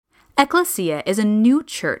Ecclesia is a new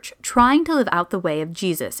church trying to live out the way of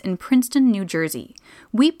Jesus in Princeton, New Jersey.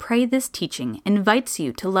 We pray this teaching invites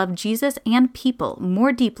you to love Jesus and people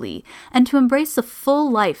more deeply and to embrace the full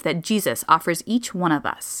life that Jesus offers each one of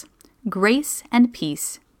us. Grace and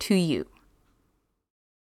peace to you.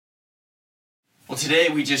 Well, today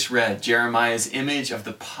we just read Jeremiah's image of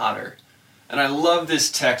the potter. And I love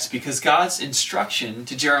this text because God's instruction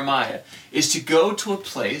to Jeremiah is to go to a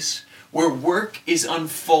place where work is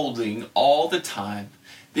unfolding all the time.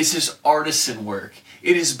 This is artisan work.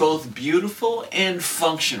 It is both beautiful and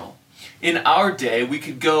functional. In our day, we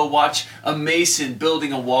could go watch a mason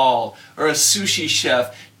building a wall, or a sushi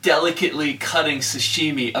chef delicately cutting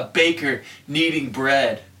sashimi, a baker kneading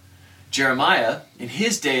bread. Jeremiah, in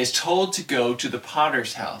his day, is told to go to the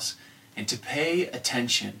potter's house and to pay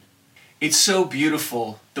attention. It's so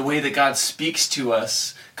beautiful the way that God speaks to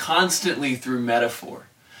us constantly through metaphor.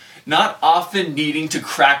 Not often needing to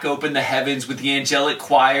crack open the heavens with the angelic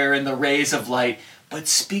choir and the rays of light, but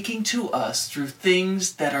speaking to us through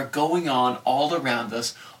things that are going on all around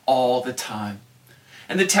us all the time.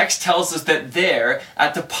 And the text tells us that there,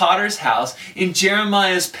 at the potter's house, in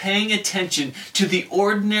Jeremiah's paying attention to the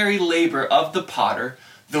ordinary labor of the potter,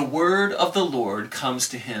 the word of the Lord comes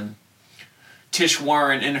to him. Tish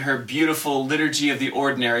Warren, in her beautiful Liturgy of the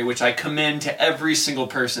Ordinary, which I commend to every single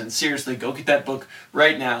person, seriously, go get that book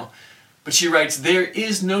right now. But she writes, "There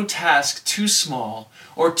is no task too small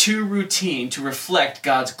or too routine to reflect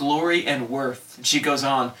God's glory and worth." And she goes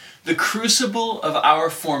on, "The crucible of our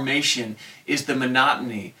formation is the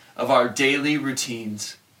monotony of our daily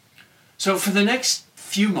routines." So for the next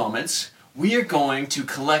few moments, we are going to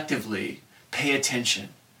collectively pay attention.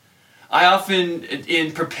 I often,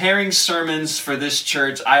 in preparing sermons for this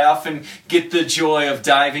church, I often get the joy of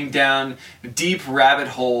diving down deep rabbit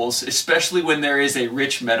holes, especially when there is a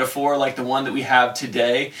rich metaphor like the one that we have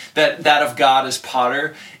today, that of God as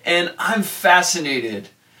potter. And I'm fascinated,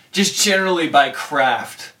 just generally, by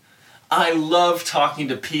craft. I love talking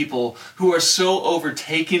to people who are so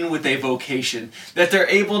overtaken with a vocation that they're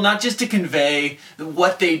able not just to convey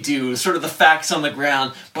what they do, sort of the facts on the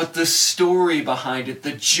ground, but the story behind it,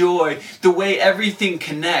 the joy, the way everything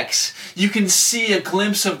connects. You can see a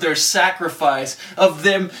glimpse of their sacrifice, of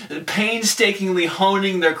them painstakingly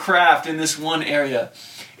honing their craft in this one area.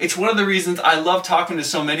 It's one of the reasons I love talking to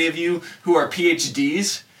so many of you who are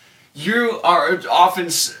PhDs. You are often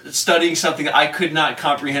studying something I could not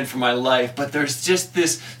comprehend for my life, but there's just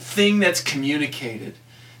this thing that's communicated,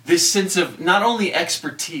 this sense of not only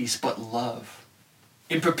expertise, but love.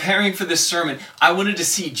 In preparing for this sermon, I wanted to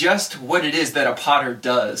see just what it is that a potter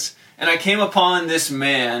does. And I came upon this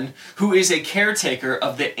man who is a caretaker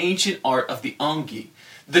of the ancient art of the ongi,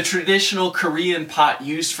 the traditional Korean pot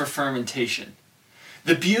used for fermentation.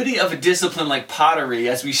 The beauty of a discipline like pottery,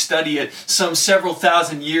 as we study it some several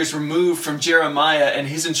thousand years removed from Jeremiah and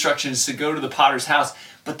his instructions to go to the potter's house,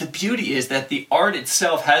 but the beauty is that the art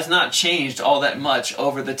itself has not changed all that much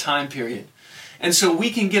over the time period. And so we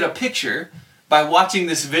can get a picture by watching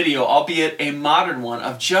this video, albeit a modern one,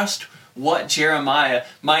 of just what Jeremiah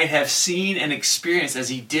might have seen and experienced as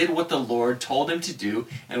he did what the Lord told him to do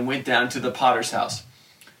and went down to the potter's house.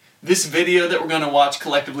 This video that we're going to watch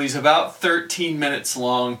collectively is about 13 minutes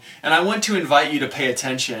long, and I want to invite you to pay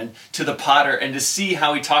attention to the potter and to see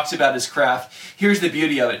how he talks about his craft. Here's the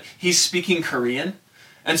beauty of it. He's speaking Korean,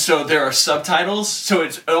 and so there are subtitles, so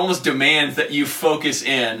it almost demands that you focus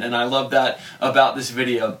in, and I love that about this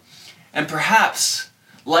video. And perhaps,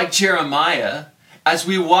 like Jeremiah, as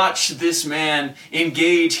we watch this man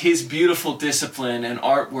engage his beautiful discipline and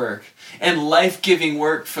artwork and life-giving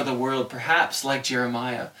work for the world, perhaps, like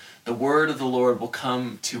Jeremiah, the word of the Lord will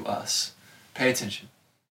come to us. Pay attention.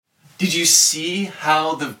 Did you see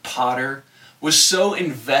how the potter was so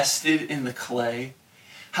invested in the clay?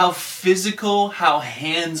 How physical, how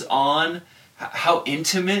hands-on, how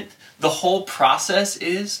intimate the whole process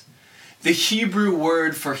is? The Hebrew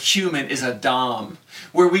word for human is Adam,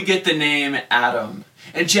 where we get the name Adam.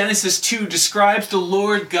 And Genesis 2 describes the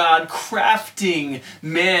Lord God crafting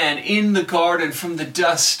man in the garden from the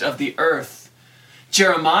dust of the earth.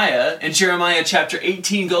 Jeremiah, in Jeremiah chapter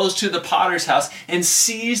 18, goes to the potter's house and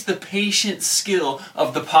sees the patient skill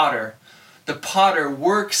of the potter. The potter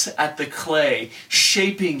works at the clay,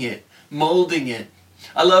 shaping it, molding it.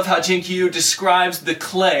 I love how Jinkyu describes the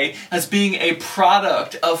clay as being a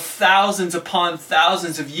product of thousands upon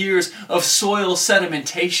thousands of years of soil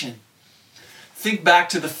sedimentation. Think back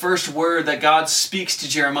to the first word that God speaks to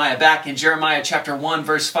Jeremiah. Back in Jeremiah chapter 1,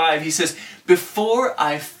 verse 5, he says, "Before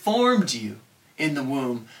I formed you in the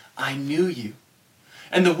womb, I knew you."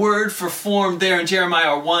 And the word for form there in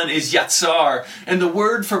Jeremiah 1 is yatsar. And the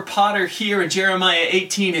word for potter here in Jeremiah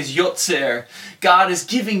 18 is yotzer. God is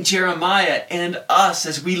giving Jeremiah and us,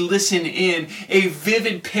 as we listen in, a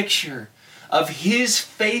vivid picture of his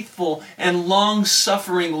faithful and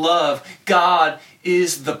long-suffering love. God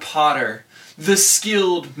is the potter, the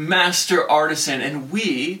skilled master artisan, and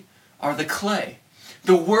we are the clay,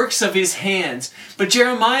 the works of his hands. But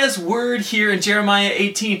Jeremiah's word here in Jeremiah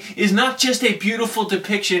 18 is not just a beautiful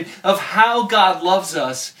depiction of how God loves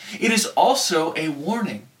us, it is also a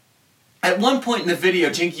warning. At one point in the video,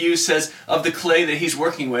 Jink Yu says of the clay that he's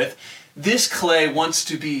working with, this clay wants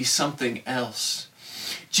to be something else.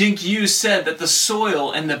 Jink Yu said that the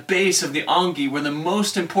soil and the base of the ongi were the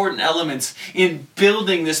most important elements in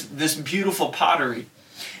building this beautiful pottery.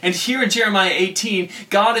 And here in Jeremiah 18,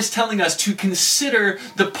 God is telling us to consider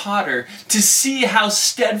the potter, to see how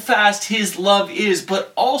steadfast his love is,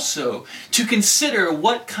 but also to consider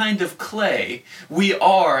what kind of clay we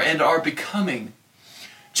are and are becoming.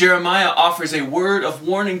 Jeremiah offers a word of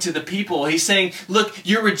warning to the people. He's saying, look,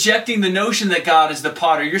 you're rejecting the notion that God is the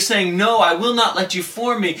potter. You're saying, no, I will not let you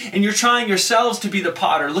form me. And you're trying yourselves to be the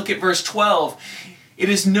potter. Look at verse 12. It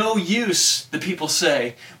is no use, the people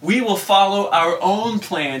say. We will follow our own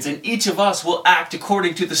plans, and each of us will act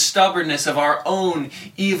according to the stubbornness of our own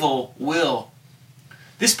evil will.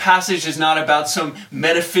 This passage is not about some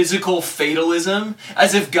metaphysical fatalism,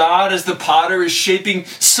 as if God as the potter is shaping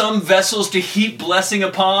some vessels to heap blessing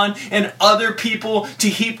upon and other people to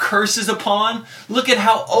heap curses upon. Look at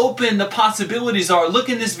how open the possibilities are. Look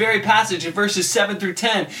in this very passage in verses 7 through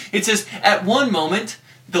 10. It says, at one moment,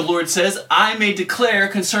 the Lord says, I may declare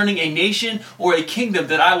concerning a nation or a kingdom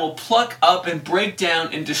that I will pluck up and break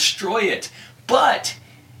down and destroy it. But,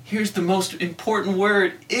 here's the most important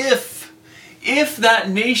word, if that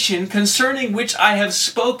nation concerning which I have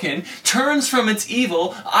spoken turns from its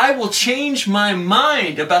evil, I will change my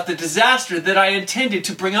mind about the disaster that I intended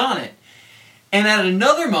to bring on it. And at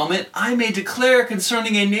another moment, I may declare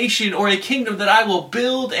concerning a nation or a kingdom that I will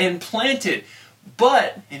build and plant it.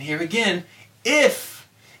 But, and here again, if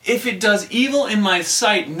it does evil in my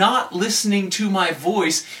sight, not listening to my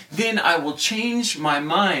voice, then I will change my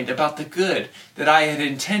mind about the good that I had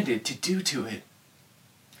intended to do to it.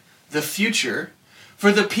 The future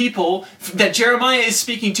for the people that Jeremiah is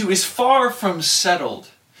speaking to is far from settled.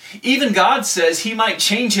 Even God says he might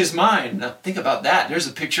change his mind. Now think about that. There's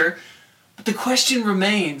a picture. But the question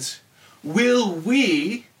remains, will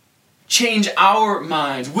we change our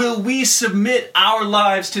minds? Will we submit our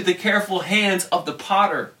lives to the careful hands of the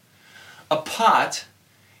potter? A pot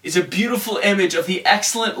is a beautiful image of the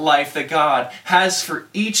excellent life that God has for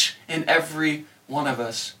each and every one of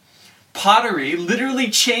us. Pottery literally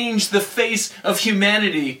changed the face of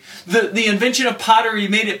humanity. The invention of pottery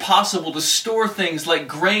made it possible to store things like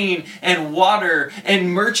grain and water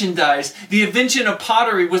and merchandise. The invention of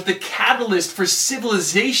pottery was the catalyst for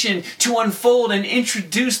civilization to unfold and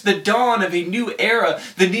introduce the dawn of a new era,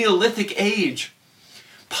 the Neolithic age.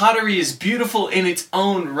 Pottery is beautiful in its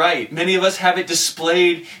own right. Many of us have it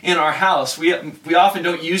displayed in our house. We often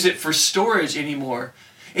don't use it for storage anymore.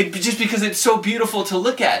 Just because it's so beautiful to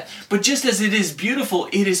look at. But just as it is beautiful,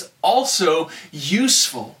 it is also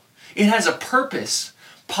useful. It has a purpose.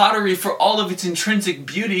 Pottery, for all of its intrinsic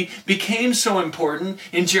beauty, became so important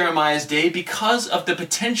in Jeremiah's day because of the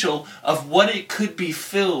potential of what it could be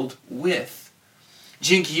filled with.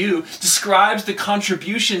 Jink Yu describes the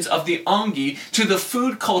contributions of the ongi to the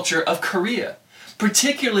food culture of Korea,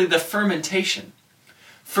 particularly the fermentation.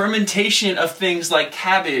 Fermentation of things like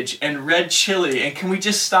cabbage and red chili. And can we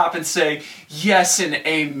just stop and say, yes and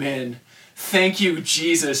amen. Thank you,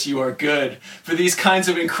 Jesus, you are good, for these kinds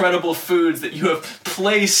of incredible foods that you have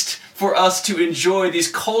placed for us to enjoy, these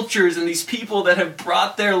cultures and these people that have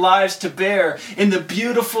brought their lives to bear in the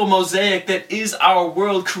beautiful mosaic that is our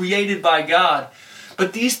world created by God.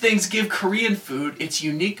 But these things give Korean food its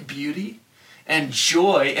unique beauty and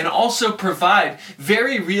joy and also provide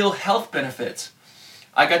very real health benefits.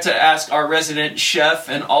 I got to ask our resident chef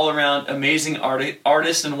and all-around amazing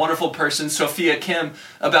artist and wonderful person, Sophia Kim,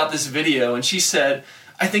 about this video. And she said,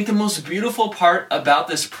 I think the most beautiful part about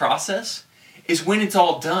this process is when it's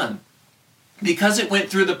all done. Because it went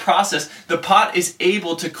through the process, the pot is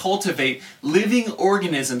able to cultivate living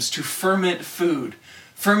organisms to ferment food.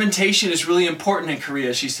 Fermentation is really important in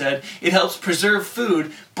Korea, she said. It helps preserve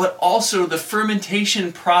food, but also the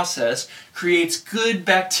fermentation process creates good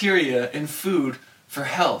bacteria in food for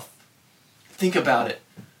health. Think about it.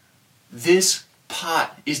 This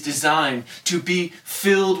pot is designed to be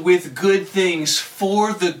filled with good things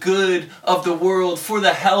for the good of the world, for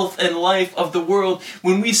the health and life of the world.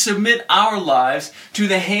 When we submit our lives to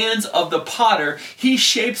the hands of the potter, he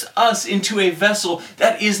shapes us into a vessel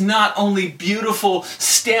that is not only beautiful,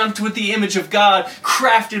 stamped with the image of God,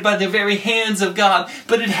 crafted by the very hands of God,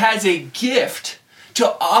 but it has a gift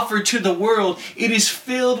to offer to the world. It is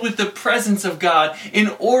filled with the presence of God in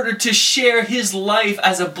order to share his life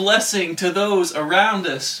as a blessing to those around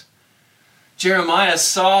us. Jeremiah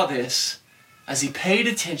saw this as he paid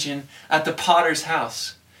attention at the potter's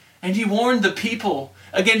house, and he warned the people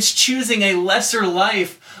against choosing a lesser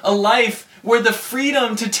life, a life where the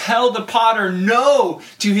freedom to tell the potter no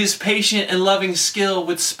to his patient and loving skill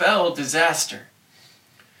would spell disaster.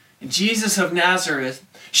 And Jesus of Nazareth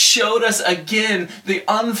showed us again the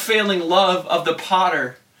unfailing love of the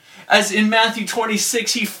potter. As in Matthew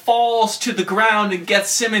 26, he falls to the ground in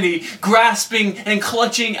Gethsemane, grasping and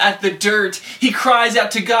clutching at the dirt. He cries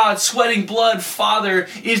out to God, sweating blood, "Father,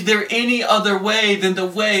 is there any other way than the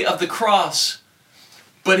way of the cross?"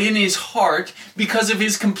 But in his heart, because of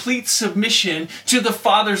his complete submission to the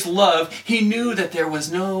Father's love, he knew that there was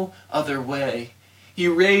no other way. He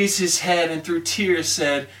raised his head and through tears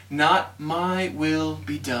said, "Not my will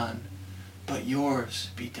be done, but yours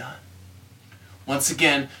be done." Once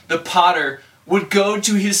again, the potter would go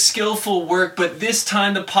to his skillful work, but this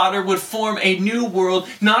time the potter would form a new world,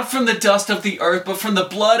 not from the dust of the earth, but from the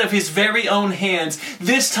blood of his very own hands.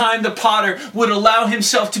 This time the potter would allow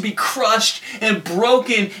himself to be crushed and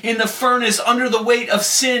broken in the furnace under the weight of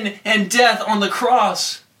sin and death on the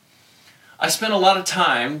cross. I spent a lot of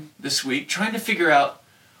time this week trying to figure out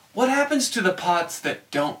what happens to the pots that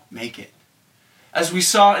don't make it. As we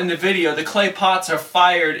saw in the video, the clay pots are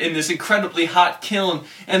fired in this incredibly hot kiln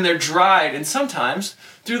and they're dried, and sometimes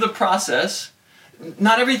through the process,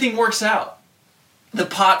 not everything works out. The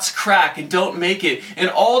pots crack and don't make it, and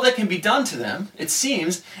all that can be done to them, it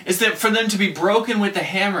seems, is that for them to be broken with the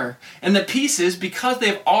hammer, and the pieces, because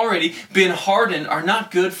they've already been hardened, are not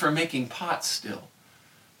good for making pots still.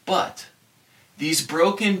 But these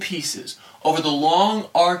broken pieces, over the long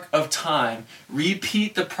arc of time,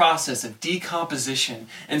 repeat the process of decomposition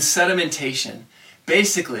and sedimentation.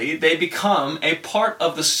 Basically, they become a part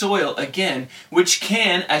of the soil again, which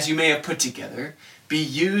can, as you may have put together, be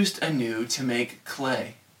used anew to make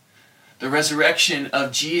clay. The resurrection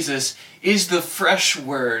of Jesus is the fresh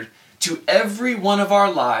word to every one of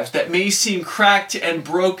our lives that may seem cracked and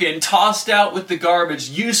broken, tossed out with the garbage,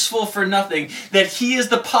 useful for nothing, that he is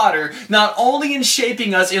the potter, not only in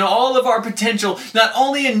shaping us in all of our potential, not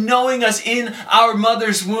only in knowing us in our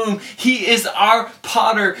mother's womb, he is our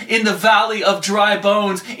potter in the valley of dry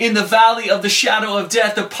bones, in the valley of the shadow of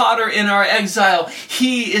death, the potter in our exile.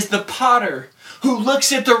 He is the potter who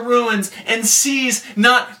looks at the ruins and sees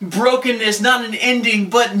not brokenness, not an ending,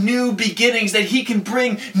 but new beginnings, that he can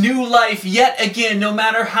bring new life yet again, no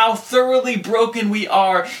matter how thoroughly broken we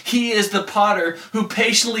are. He is the potter who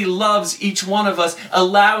patiently loves each one of us,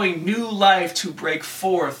 allowing new life to break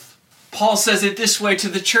forth. Paul says it this way to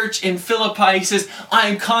the church in Philippi. He says, "I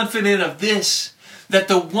am confident of this, that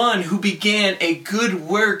the one who began a good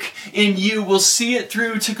work in you will see it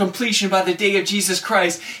through to completion by the day of Jesus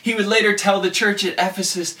Christ." He would later tell the church at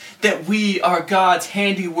Ephesus that we are God's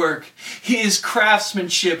handiwork, his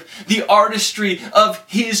craftsmanship, the artistry of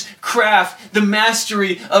his craft, the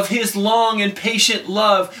mastery of his long and patient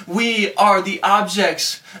love. We are the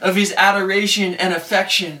objects of his adoration and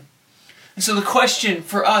affection. And so the question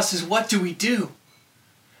for us is, what do we do?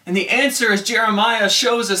 And the answer, as Jeremiah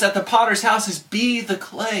shows us at the potter's house, is be the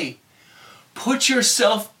clay. Put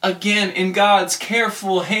yourself again in God's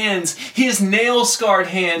careful hands, his nail-scarred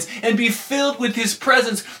hands, and be filled with his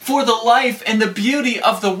presence for the life and the beauty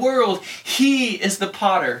of the world. He is the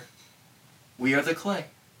potter. We are the clay.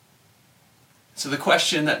 So the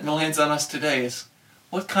question that lands on us today is,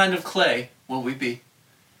 what kind of clay will we be?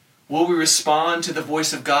 Will we respond to the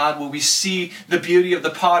voice of God? Will we see the beauty of the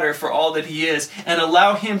potter for all that he is and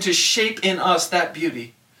allow him to shape in us that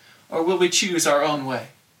beauty? Or will we choose our own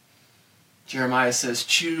way? Jeremiah says,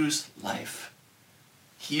 choose life.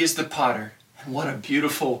 He is the potter, and what a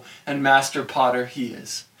beautiful and master potter he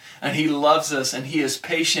is. And he loves us, and he is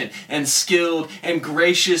patient and skilled and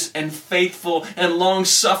gracious and faithful and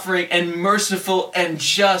long-suffering and merciful and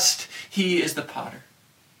just. He is the potter,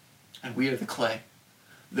 and we are the clay,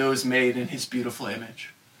 those made in his beautiful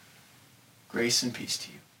image. Grace and peace to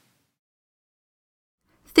you.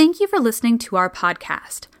 Thank you for listening to our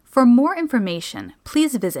podcast. For more information,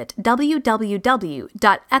 please visit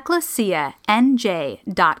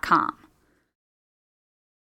www.ecclesianj.com.